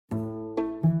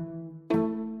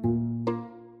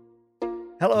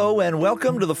Hello and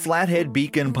welcome to the Flathead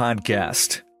Beacon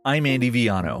podcast. I'm Andy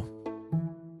Viano.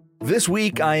 This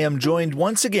week I am joined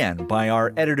once again by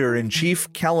our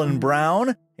editor-in-chief, Kellen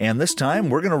Brown, and this time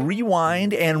we're going to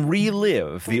rewind and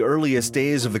relive the earliest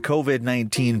days of the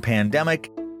COVID-19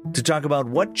 pandemic to talk about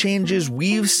what changes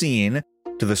we've seen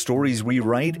to the stories we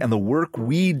write and the work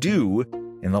we do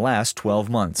in the last 12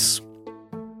 months.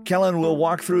 Kellen will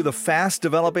walk through the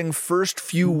fast-developing first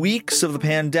few weeks of the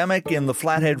pandemic in the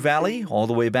Flathead Valley, all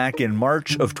the way back in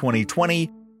March of 2020.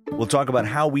 We'll talk about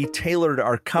how we tailored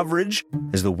our coverage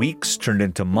as the weeks turned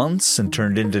into months and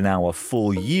turned into now a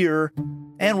full year.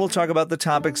 And we'll talk about the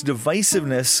topic's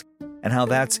divisiveness and how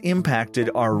that's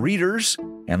impacted our readers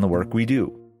and the work we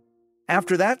do.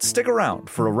 After that, stick around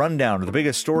for a rundown of the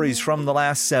biggest stories from the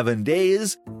last 7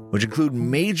 days, which include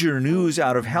major news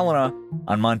out of Helena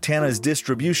on Montana's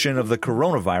distribution of the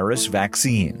coronavirus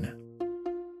vaccine.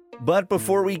 But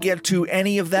before we get to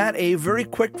any of that, a very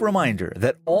quick reminder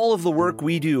that all of the work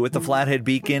we do at the Flathead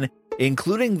Beacon,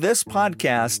 including this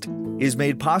podcast, is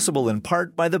made possible in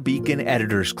part by the Beacon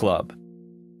Editors Club.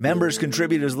 Members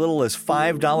contribute as little as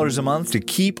 $5 a month to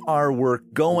keep our work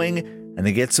going, and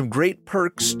they get some great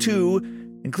perks too,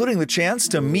 including the chance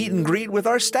to meet and greet with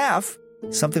our staff,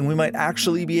 something we might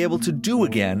actually be able to do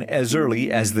again as early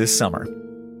as this summer.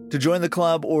 To join the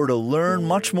club or to learn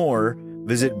much more,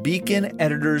 visit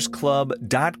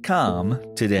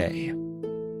beaconeditorsclub.com today.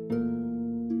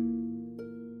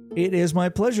 It is my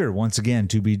pleasure once again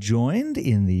to be joined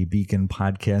in the Beacon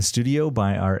podcast studio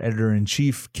by our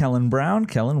editor-in-chief, Kellen Brown.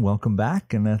 Kellen, welcome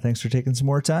back, and thanks for taking some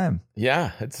more time.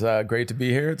 Yeah, it's great to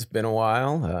be here. It's been a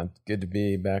while. Good to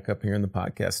be back up here in the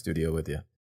podcast studio with you.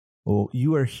 Well,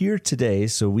 you are here today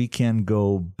so we can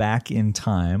go back in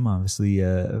time. Obviously,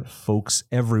 folks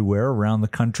everywhere around the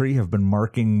country have been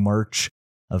marking March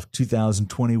of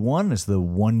 2021 as the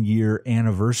one-year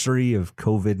anniversary of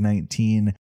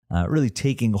COVID-19 really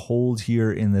taking hold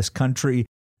here in this country.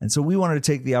 And so we wanted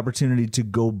to take the opportunity to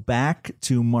go back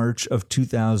to March of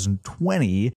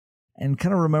 2020 and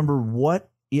kind of remember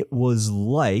what it was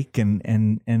like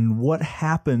and what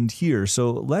happened here.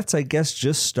 So let's, I guess,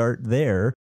 just start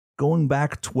there. Going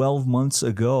back 12 months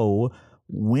ago,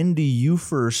 when do you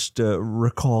first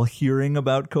recall hearing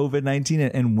about COVID-19,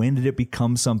 and when did it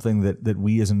become something that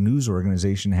we as a news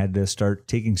organization had to start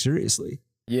taking seriously?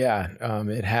 Yeah,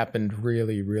 it happened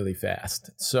really, really fast.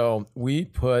 So we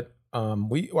put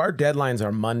our deadlines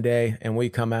are Monday, and we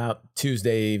come out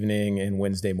Tuesday evening and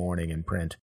Wednesday morning in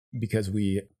print because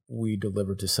we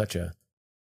deliver to such a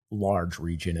large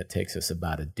region. It takes us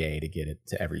about a day to get it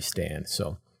to every stand.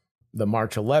 So the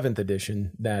March 11th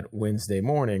edition, that Wednesday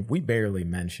morning, we barely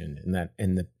mentioned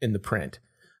in the print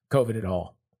COVID at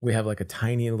all. We have like a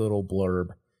tiny little blurb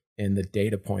in the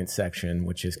data point section,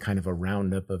 which is kind of a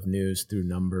roundup of news through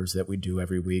numbers that we do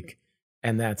every week.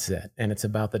 And that's it. And it's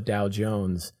about the Dow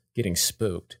Jones getting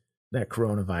spooked that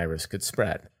coronavirus could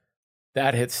spread.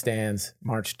 That hit stands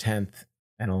March 10th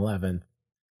and 11th.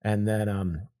 And then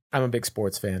I'm a big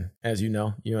sports fan. As you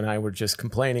know, you and I were just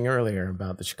complaining earlier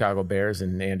about the Chicago Bears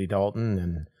and Andy Dalton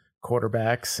and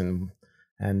quarterbacks and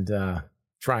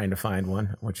trying to find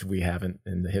one, which we haven't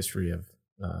in the history of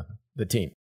the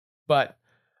team. But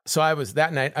so I was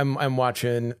that night, I'm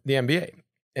watching the NBA,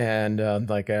 and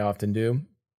like I often do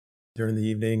during the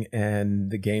evening,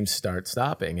 and the games start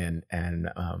stopping, and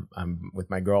I'm with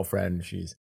my girlfriend.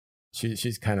 She's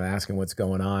kind of asking what's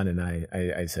going on, and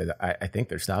I said I think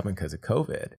they're stopping because of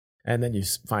COVID. And then you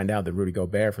find out that Rudy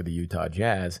Gobert for the Utah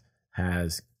Jazz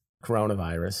has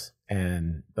coronavirus,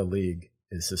 and the league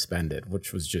is suspended,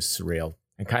 which was just surreal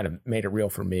and kind of made it real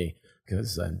for me,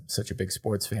 because I'm such a big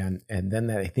sports fan. And then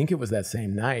I think it was that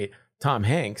same night, Tom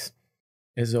Hanks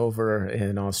is over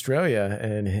in Australia,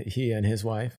 and he and his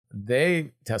wife,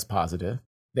 they test positive.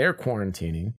 They're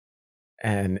quarantining.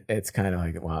 And it's kind of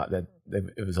like, wow,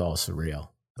 it was all surreal.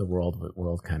 The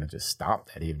world kind of just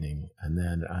stopped that evening. And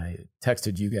then I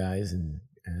texted you guys and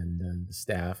the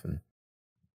staff. And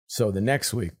so the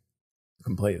next week,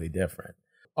 completely different.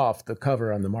 Off the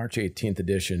cover on the March 18th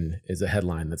edition is a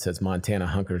headline that says Montana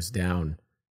hunkers down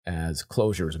as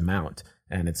closures mount.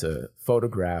 And it's a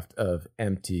photograph of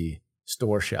empty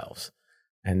store shelves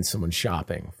and someone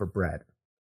shopping for bread.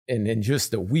 And in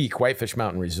just a week, Whitefish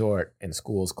Mountain Resort and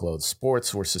schools closed.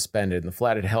 Sports were suspended, and the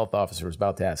Flathead health officer was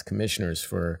about to ask commissioners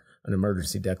for an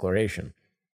emergency declaration.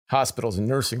 Hospitals and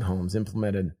nursing homes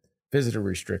implemented visitor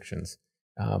restrictions.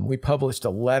 We published a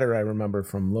letter, I remember,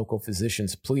 from local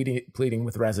physicians pleading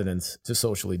with residents to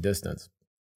socially distance.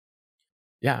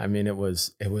 Yeah, I mean, it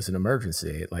was an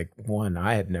emergency, like one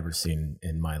I had never seen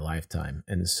in my lifetime.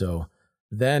 And so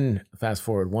Then fast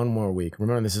forward one more week.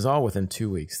 Remember, this is all within 2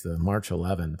 weeks, the March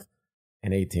 11th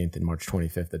and 18th and March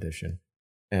 25th edition.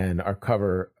 And our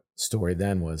cover story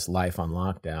then was Life on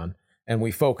Lockdown. And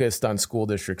we focused on school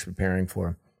districts preparing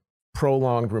for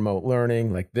prolonged remote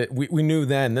learning. Like we knew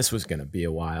then this was going to be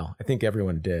a while. I think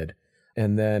everyone did.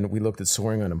 And then we looked at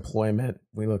soaring unemployment.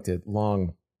 We looked at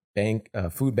long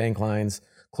food bank lines,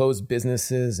 closed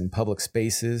businesses and public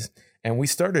spaces. And we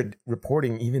started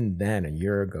reporting even then, a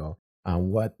year ago, on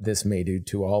what this may do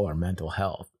to all our mental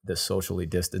health, the socially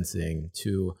distancing,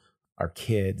 to our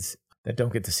kids that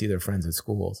don't get to see their friends at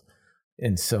schools.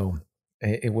 And so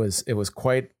it was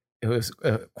quite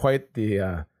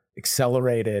the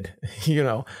accelerated,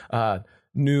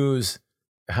 news,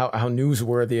 how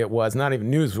newsworthy it was. Not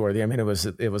even newsworthy. I mean,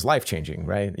 it was life-changing,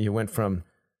 right? You went from,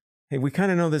 hey, we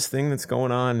kind of know this thing that's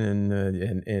going on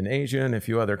in Asia and a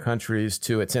few other countries,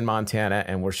 to it's in Montana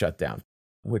and we're shut down,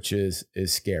 which is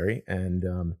scary.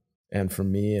 And for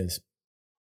me,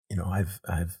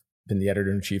 I've been the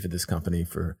editor-in-chief of this company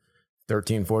for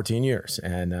 13, 14 years,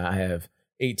 and I have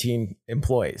 18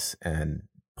 employees. And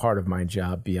part of my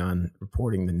job beyond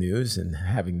reporting the news and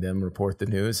having them report the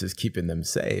news is keeping them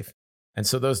safe. And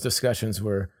so those discussions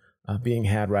were being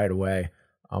had right away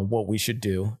on what we should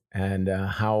do and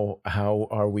how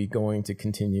are we going to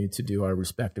continue to do our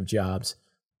respective jobs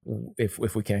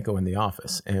if we can't go in the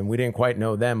office. And we didn't quite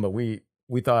know then, but we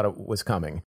thought it was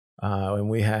coming. And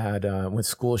we had, when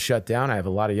school shut down, I have a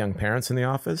lot of young parents in the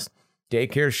office.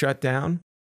 Daycare shut down.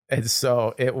 And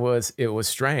so it was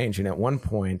strange. And at one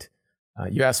point,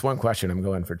 you asked one question, I'm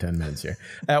going for 10 minutes here.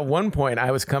 At one point,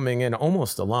 I was coming in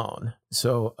almost alone.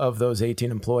 So of those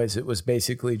 18 employees, it was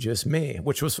basically just me,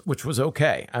 which was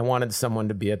okay. I wanted someone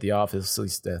to be at the office, at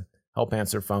least to help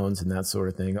answer phones and that sort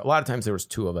of thing. A lot of times there was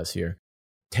 2 of us here,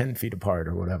 10 feet apart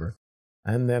or whatever.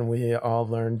 And then we all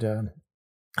learned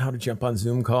how to jump on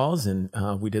Zoom calls, and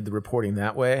we did the reporting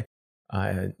that way.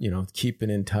 Keeping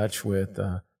in touch with,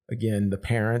 again, the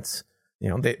parents.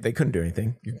 They couldn't do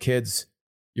anything. Your kids,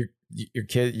 your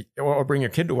kid, or bring your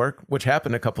kid to work, which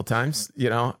happened a couple times,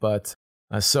 But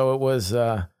so it was.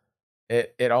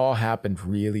 It all happened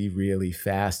really, really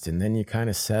fast, and then you kind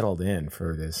of settled in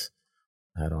for this,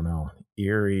 I don't know,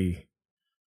 eerie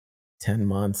 10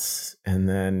 months, and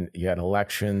then you had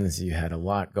elections, you had a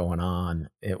lot going on.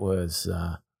 It was,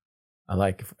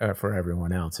 for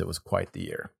everyone else, it was quite the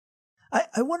year.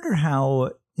 I wonder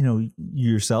how,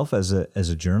 yourself as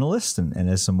a journalist and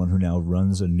as someone who now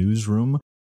runs a newsroom,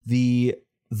 the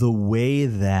way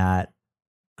that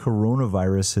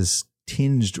coronavirus has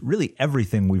tinged really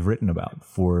everything we've written about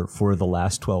for the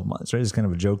last 12 months, right? It's kind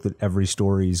of a joke that every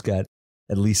story's got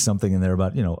at least something in there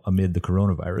about, amid the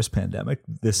coronavirus pandemic,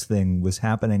 this thing was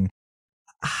happening.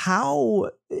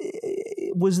 How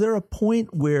was there a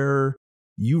point where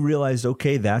you realized,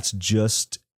 okay, that's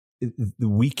just,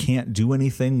 we can't do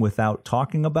anything without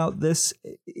talking about this?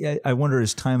 I wonder,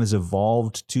 as time has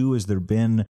evolved too, has there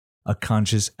been a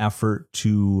conscious effort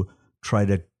to try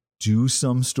to do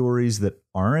some stories that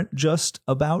aren't just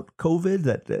about COVID?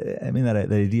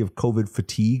 That idea of COVID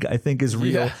fatigue, I think, is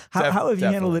real. Yeah, how have you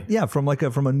handled it? Yeah, from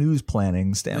a news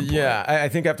planning standpoint. Yeah, I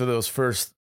think after those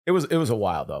first, it was a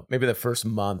while though. Maybe the first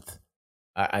month,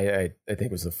 I think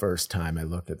it was the first time I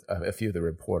looked at a few of the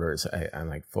reporters. I'm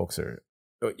like, folks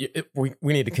we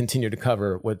need to continue to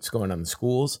cover what's going on in the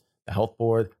schools, the health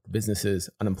board, the businesses,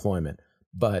 unemployment,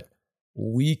 but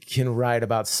we can write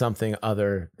about something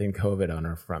other than COVID on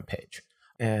our front page.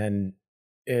 And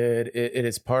it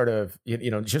is part of,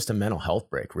 just a mental health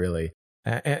break, really.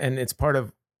 And it's part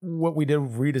of what we did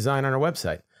redesign on our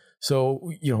website.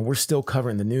 So, we're still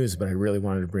covering the news, but I really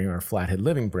wanted to bring our Flathead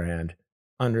Living brand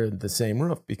under the same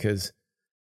roof, because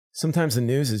sometimes the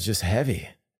news is just heavy.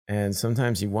 And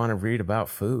sometimes you want to read about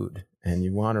food and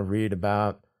you want to read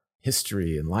about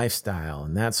history and lifestyle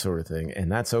and that sort of thing. And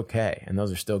that's okay. And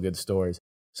those are still good stories.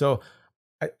 So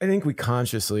I think we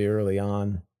consciously early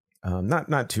on,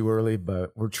 not too early,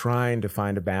 but we're trying to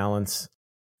find a balance,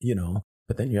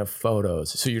 but then you have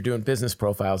photos. So you're doing business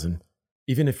profiles. And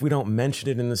even if we don't mention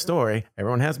it in the story,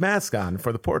 everyone has masks on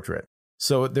for the portrait.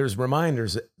 So there's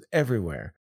reminders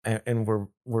everywhere. And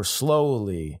we're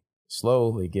slowly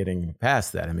getting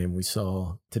past that. I mean, we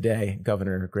saw today,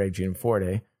 Governor Greg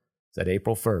Gianforte said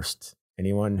April 1st,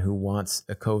 anyone who wants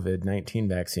a COVID-19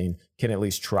 vaccine can at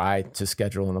least try to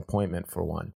schedule an appointment for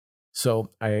one.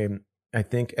 So I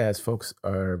think as folks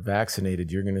are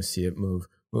vaccinated, you're going to see it move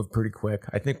pretty quick.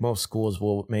 I think most schools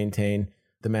will maintain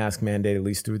the mask mandate at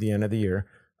least through the end of the year,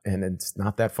 and it's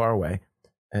not that far away.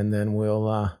 And then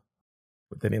we'll,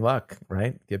 with any luck,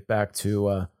 right, get back to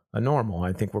a normal.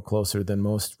 I think we're closer than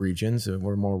most regions.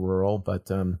 We're more rural,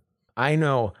 but I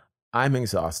know I'm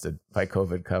exhausted by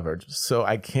COVID coverage, so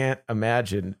I can't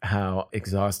imagine how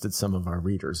exhausted some of our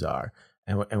readers are.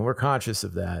 And we're conscious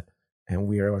of that, and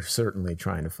we are certainly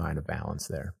trying to find a balance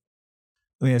there.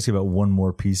 Let me ask you about one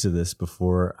more piece of this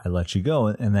before I let you go,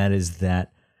 and that is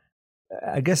that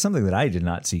I guess something that I did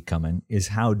not see coming is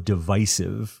how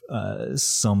divisive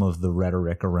some of the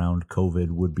rhetoric around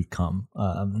COVID would become.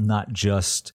 Not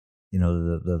just,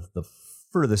 the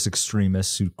furthest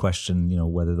extremists who question,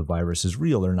 whether the virus is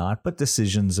real or not, but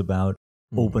decisions about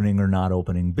opening or not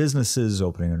opening businesses,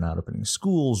 opening or not opening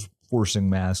schools, forcing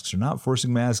masks or not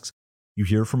forcing masks. You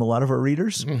hear from a lot of our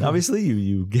readers. Obviously,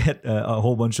 you get a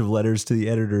whole bunch of letters to the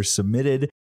editor submitted.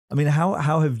 I mean,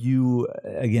 how have you,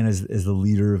 again, as the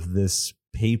leader of this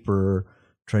paper,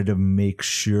 tried to make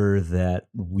sure that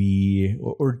we,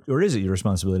 or is it your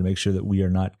responsibility to make sure that we are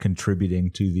not contributing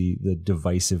to the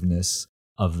divisiveness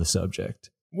of the subject?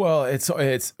 Well, it's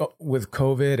with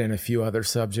COVID and a few other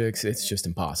subjects, it's just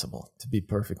impossible, to be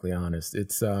perfectly honest.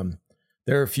 It's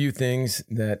there are a few things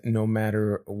that no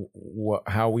matter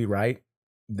how we write,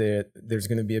 there's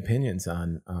going to be opinions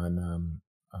on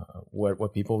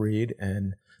what people read,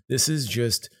 and this is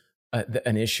just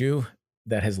an issue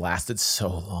that has lasted so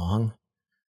long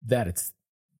that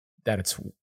it's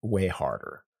way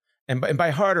harder, and by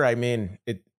harder I mean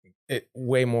it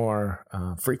way more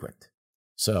frequent.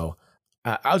 So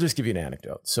I'll just give you an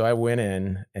anecdote. So I went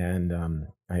in and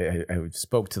I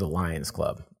spoke to the Lions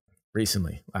Club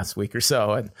recently, last week or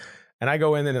so, and I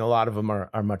go in and a lot of them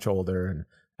are much older,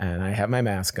 and I have my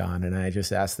mask on, and I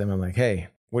just ask them, I'm like, hey,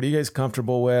 what are you guys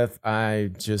comfortable with?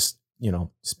 I just,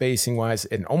 spacing wise,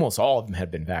 and almost all of them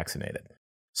had been vaccinated.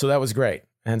 So that was great.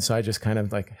 And so I just kind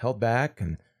of held back,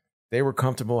 and they were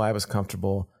comfortable. I was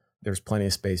comfortable. There was plenty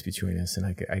of space between us, and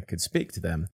I could speak to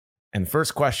them. And the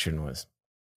first question was,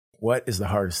 what is the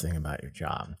hardest thing about your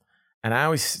job? And I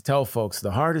always tell folks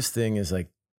the hardest thing is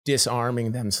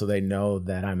disarming them so they know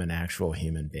that I'm an actual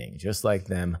human being, just like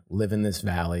them, live in this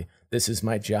valley. This is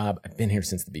my job. I've been here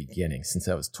since the beginning, since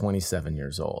I was 27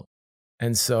 years old.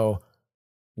 And so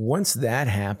once that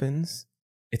happens,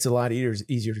 it's a lot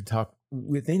easier to talk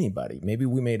with anybody. Maybe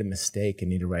we made a mistake and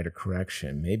need to write a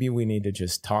correction. Maybe we need to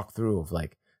just talk through of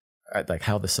like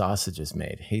how the sausage is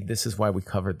made. Hey, this is why we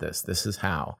covered this. This is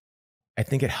how. I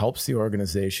think it helps the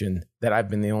organization that I've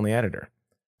been the only editor.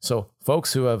 So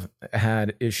folks who have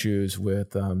had issues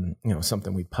with,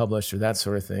 something we published or that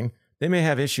sort of thing, they may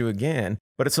have issue again,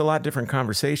 but it's a lot different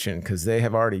conversation because they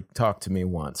have already talked to me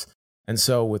once. And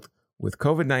so with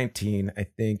COVID-19, I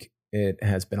think it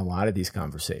has been a lot of these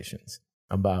conversations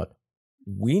about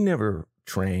we never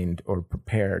trained or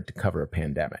prepared to cover a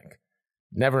pandemic,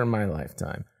 never in my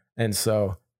lifetime. And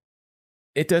so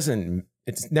it's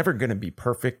never going to be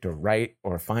perfect or right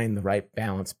or find the right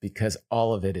balance because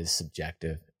all of it is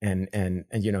subjective and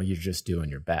you're just doing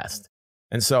your best.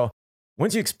 And so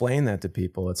once you explain that to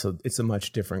people, it's a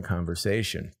much different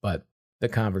conversation, but the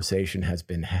conversation has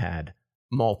been had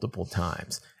multiple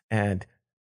times. And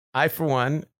I, for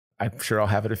one, I'm sure I'll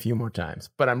have it a few more times,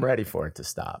 but I'm ready for it to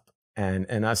stop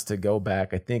and us to go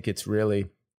back. I think it's really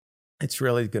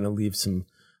going to leave some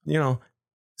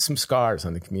scars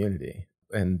on the community.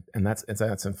 And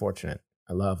that's unfortunate.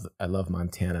 I love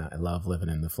Montana. I love living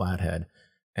in the Flathead,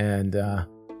 and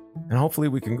hopefully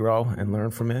we can grow and learn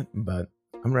from it. But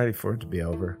I'm ready for it to be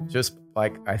over, just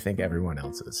like I think everyone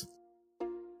else is.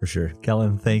 For sure,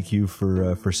 Kellen. Thank you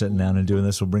for sitting down and doing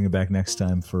this. We'll bring it back next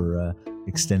time for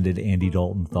extended Andy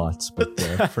Dalton thoughts. But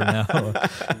for now,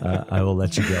 I will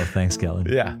let you go. Thanks, Kellen.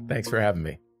 Yeah, thanks for having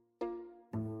me.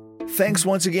 Thanks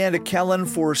once again to Kellen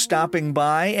for stopping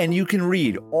by, and you can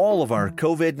read all of our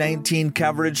COVID-19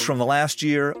 coverage from the last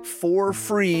year for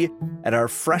free at our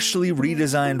freshly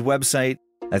redesigned website.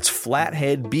 That's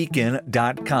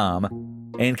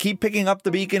flatheadbeacon.com. And keep picking up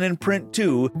the Beacon in print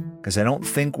too, because I don't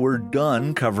think we're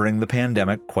done covering the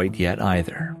pandemic quite yet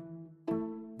either.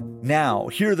 Now,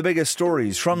 here are the biggest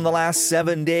stories from the last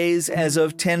 7 days as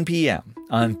of 10 p.m.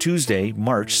 on Tuesday,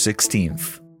 March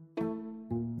 16th.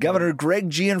 Governor Greg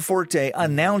Gianforte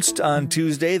announced on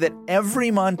Tuesday that every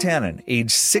Montanan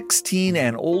age 16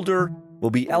 and older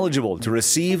will be eligible to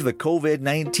receive the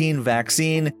COVID-19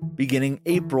 vaccine beginning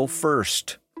April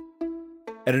 1st.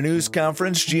 At a news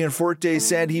conference, Gianforte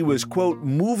said he was, quote,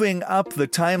 moving up the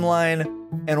timeline,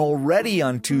 and already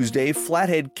on Tuesday,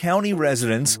 Flathead County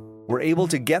residents were able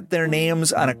to get their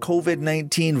names on a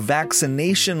COVID-19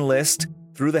 vaccination list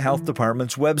through the health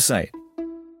department's website.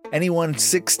 Anyone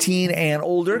 16 and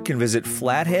older can visit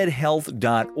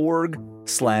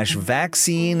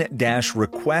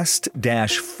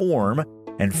flatheadhealth.org/vaccine-request-form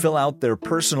and fill out their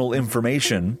personal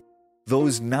information.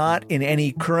 Those not in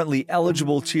any currently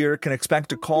eligible tier can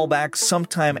expect a call back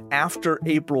sometime after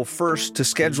April 1st to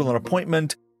schedule an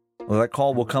appointment, although that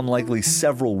call will come likely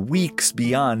several weeks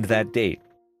beyond that date.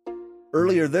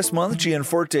 Earlier this month,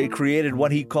 Gianforte created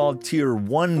what he called Tier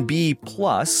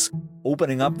 1B+,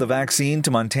 opening up the vaccine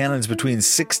to Montanans between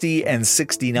 60 and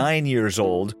 69 years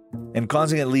old and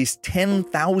causing at least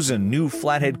 10,000 new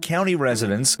Flathead County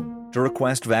residents to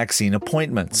request vaccine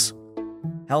appointments.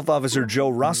 Health Officer Joe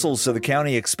Russell said the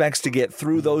county expects to get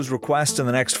through those requests in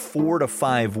the next 4 to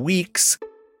 5 weeks,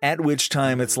 at which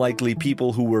time it's likely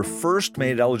people who were first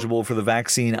made eligible for the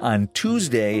vaccine on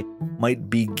Tuesday might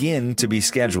begin to be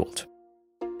scheduled.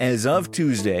 As of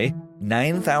Tuesday,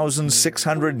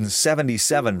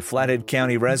 9,677 Flathead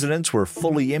County residents were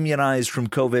fully immunized from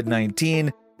COVID-19,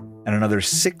 and another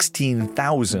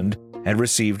 16,000 had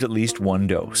received at least one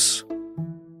dose.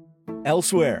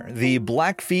 Elsewhere, the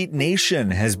Blackfeet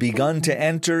Nation has begun to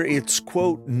enter its,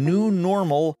 quote, new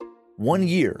normal 1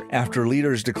 year after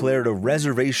leaders declared a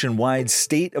reservation-wide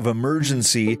state of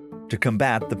emergency to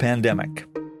combat the pandemic.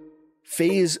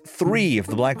 Phase 3 of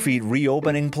the Blackfeet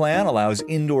reopening plan allows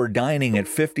indoor dining at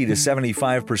 50 to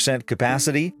 75%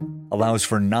 capacity, allows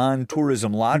for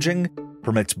non-tourism lodging,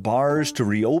 permits bars to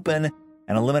reopen,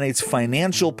 and eliminates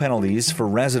financial penalties for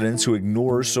residents who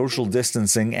ignore social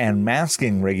distancing and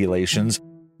masking regulations,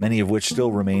 many of which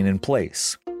still remain in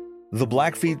place. The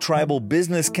Blackfeet Tribal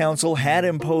Business Council had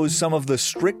imposed some of the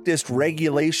strictest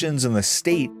regulations in the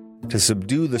state to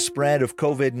subdue the spread of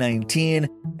COVID-19,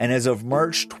 and as of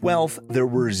March 12th, there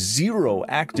were 0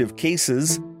 active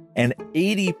cases, and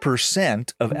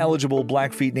 80% of eligible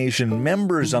Blackfeet Nation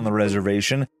members on the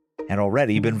reservation had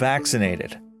already been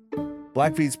vaccinated.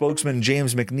 Blackfeet spokesman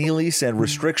James McNeely said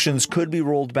restrictions could be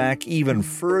rolled back even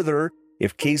further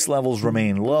if case levels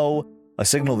remain low, a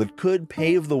signal that could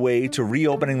pave the way to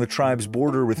reopening the tribe's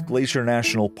border with Glacier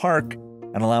National Park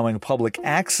and allowing public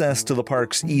access to the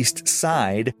park's east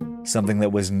side, something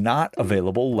that was not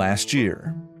available last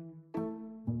year.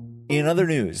 In other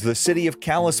news, the city of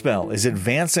Kalispell is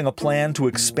advancing a plan to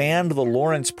expand the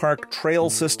Lawrence Park trail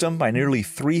system by nearly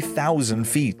 3,000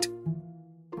 feet.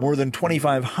 More than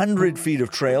 2,500 feet of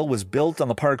trail was built on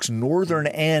the park's northern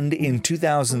end in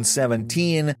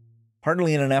 2017,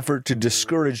 partly in an effort to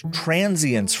discourage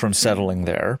transients from settling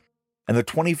there, and the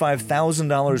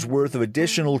 $25,000 worth of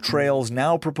additional trails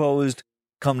now proposed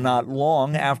come not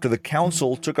long after the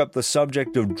council took up the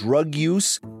subject of drug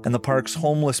use and the park's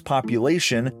homeless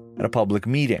population at a public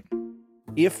meeting.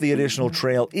 If the additional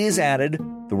trail is added,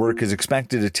 the work is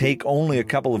expected to take only a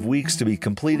couple of weeks to be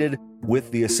completed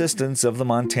with the assistance of the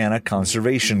Montana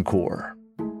Conservation Corps.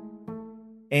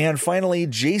 And finally,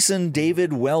 Jason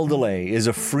David Weldelay is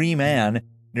a free man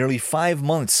nearly 5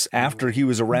 months after he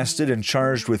was arrested and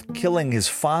charged with killing his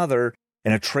father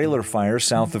in a trailer fire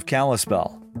south of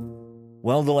Kalispell.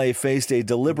 Weldelay faced a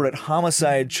deliberate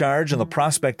homicide charge and the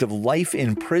prospect of life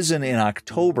in prison in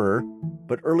October,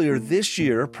 but earlier this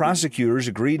year, prosecutors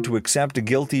agreed to accept a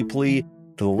guilty plea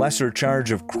to the lesser charge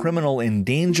of criminal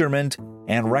endangerment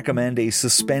and recommend a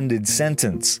suspended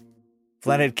sentence.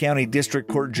 Flathead County District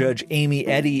Court Judge Amy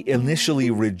Eddy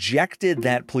initially rejected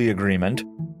that plea agreement,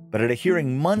 but at a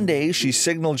hearing Monday, she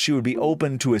signaled she would be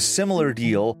open to a similar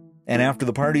deal, and after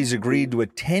the parties agreed to a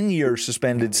 10-year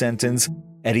suspended sentence,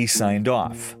 Eddy signed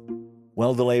off.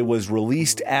 Weldelay was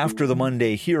released after the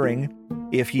Monday hearing.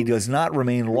 If he does not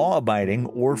remain law-abiding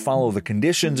or follow the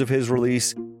conditions of his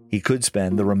release, he could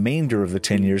spend the remainder of the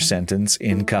 10-year sentence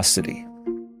in custody.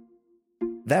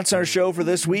 That's our show for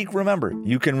this week. Remember,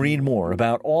 you can read more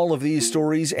about all of these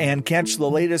stories and catch the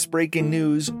latest breaking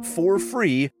news for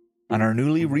free on our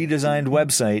newly redesigned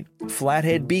website,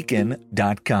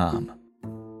 flatheadbeacon.com.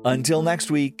 Until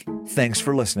next week, thanks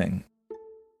for listening.